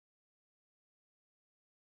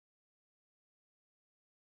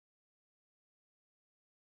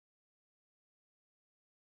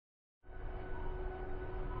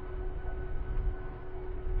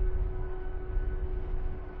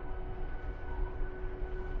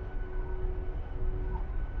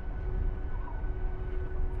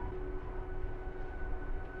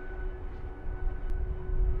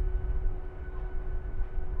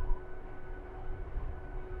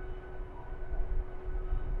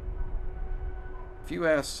If you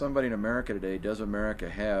ask somebody in America today, does America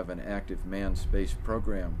have an active manned space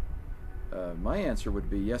program? My answer would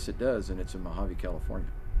be yes, it does, and it's in Mojave, California.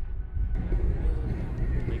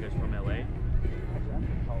 Are you guys from LA?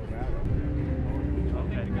 Colorado.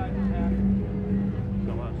 Okay, good.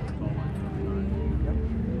 So it's all one. Yep.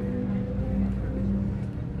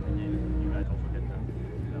 And then you guys also get the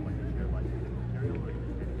like a share license material, or you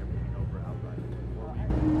just take everything over outright?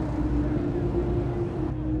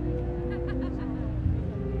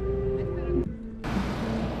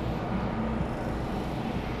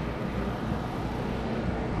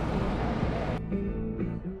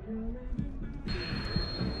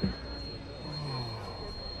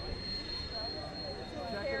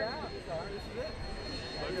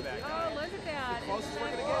 Look at that guy. Oh, look at that. Closest we're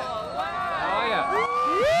gonna get. Oh, wow. Oh yeah.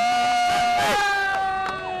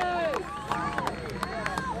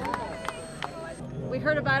 We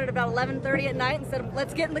heard about it about 11:30 at night and said,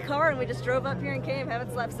 let's get in the car, and we just drove up here and came.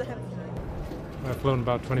 Haven't slept since. I've flown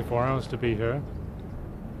about 24 hours to be here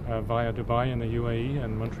via Dubai in the UAE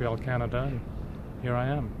and Montreal, Canada, and here I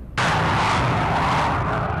am.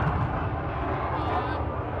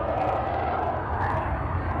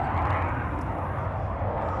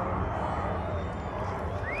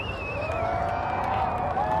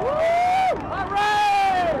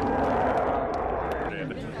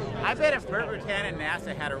 I bet if Burt Rutan and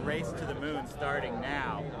NASA had a race to the moon starting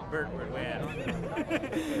now, Burt would win.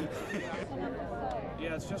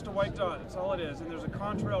 Yeah, it's just a white dot. That's all it is. And there's a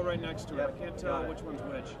contrail right next to it. I can't tell which one's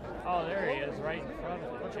which. Oh, there he is, right in front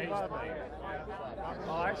of it.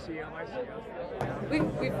 Oh, I see him. I see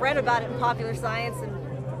him. We've read about it in Popular Science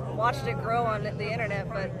and watched it grow on the internet,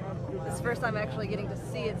 but this is the first time actually getting to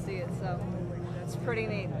see it, so it's pretty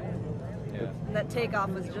neat. Yeah. And that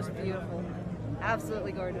takeoff was just beautiful.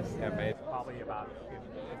 Absolutely gorgeous. Yeah, mate. Probably about,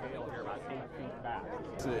 you'll hear about 8 feet back.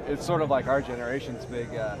 It's sort of like our generation's big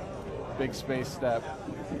space step,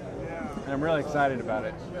 and I'm really excited about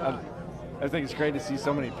it. I think it's great to see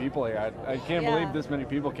so many people here. I can't believe this many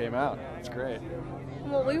people came out. It's great.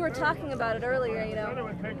 Well, we were talking about it earlier, you know. We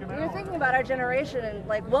were thinking about our generation and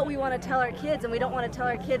like what we want to tell our kids, and we don't want to tell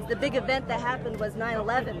our kids the big event that happened was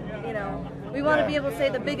 9/11, you know. We want to be able to say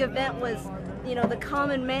the big event was, you know, the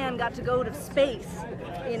common man got to go to space.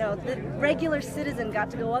 You know, the regular citizen got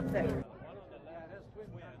to go up there.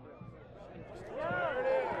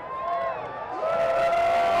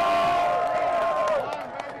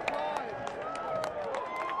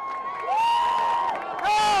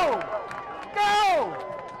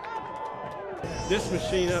 This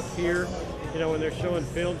machine up here, you know, when they're showing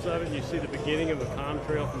films of it, you see the beginning of a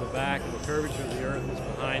contrail from the back and the curvature of the earth is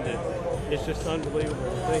behind it. It's just unbelievable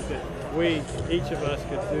to think that each of us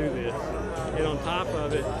could do this. And on top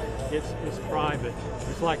of it, it's private.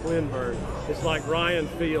 It's like Lindbergh. It's like Ryan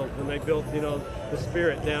Field when they built, you know, the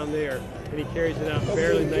Spirit down there, and he carries it out and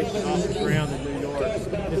barely makes it off the ground in New York. It's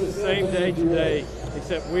the same day today,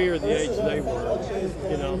 except we are the age they were,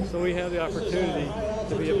 you know. So we have the opportunity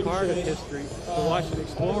to be a part of history, to watch an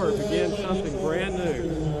explorer begin something brand new,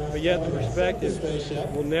 but yet the perspective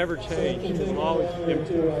will never change. It will always continue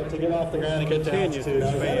to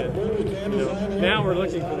expand. You know, now we're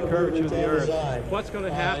looking for the curvature of the Earth. What's going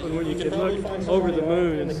to happen when you can look over the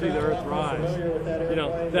moon and see the Earth rise? You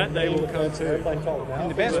know, that day will come too. And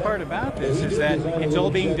the best part about this is that it's all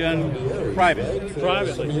being done privately.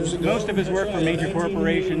 Most of us work for major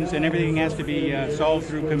corporations, and everything has to be solved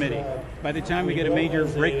through committee. By the time we get a major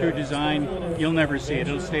breakthrough design, you'll never see it.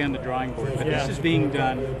 It'll stay on the drawing board. But this is being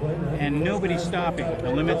done, and nobody's stopping.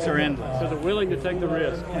 The limits are endless. So they're willing to take the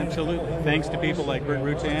risk. Absolutely. Thanks to people like Burt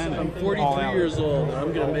Rutan. I'm 43 years old, and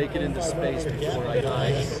I'm going to make it into space before I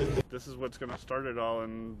die. This is what's going to start it all,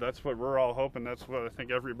 and that's what we're all hoping. That's what I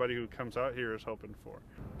think everybody who comes out here is hoping for.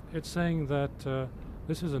 It's saying that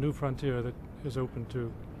this is a new frontier that is open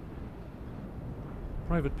to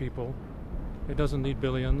private people. It doesn't need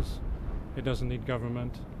billions. It doesn't need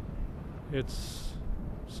government. It's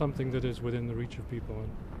something that is within the reach of people.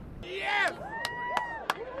 Yes!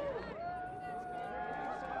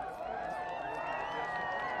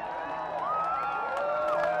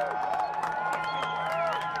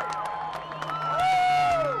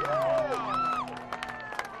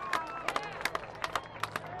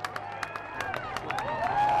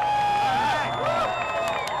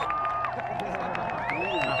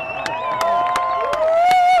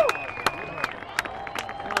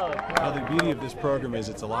 Well, the beauty of this program is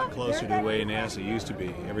it's a lot closer to the way NASA used to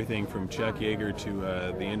be. Everything from Chuck Yeager to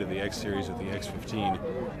the end of the X series with the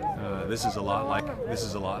X-15. This is a lot like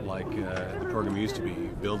the program used to be. You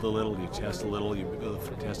build a little, you test a little, you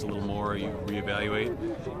test a little more, you reevaluate,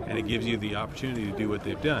 and it gives you the opportunity to do what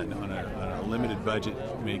they've done on an limited budget,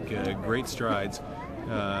 make great strides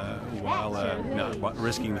while not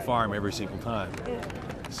risking the farm every single time.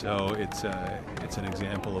 So it's an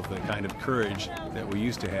example of the kind of courage that we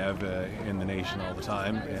used to have in the nation all the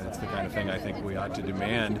time, and it's the kind of thing I think we ought to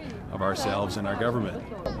demand of ourselves and our government.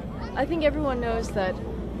 I think everyone knows that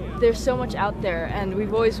there's so much out there, and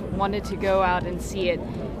we've always wanted to go out and see it.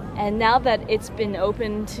 And now that it's been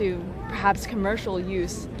open to perhaps commercial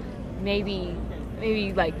use, maybe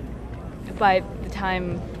like by the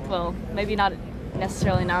time, well, maybe not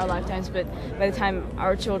necessarily in our lifetimes, but by the time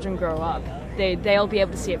our children grow up, they'll be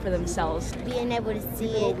able to see it for themselves. Being able to see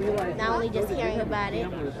it, not only just hearing about it,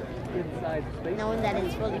 knowing that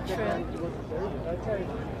it's really true.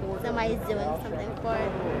 Somebody's doing something for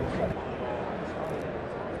it.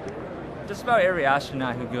 Just about every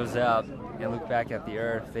astronaut who goes out and look back at the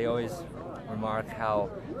Earth, they always remark how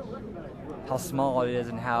small it is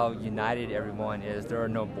and how united everyone is. There are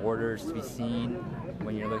no borders to be seen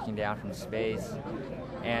when you're looking down from space.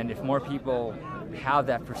 And if more people have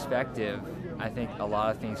that perspective, I think a lot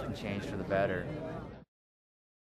of things can change for the better.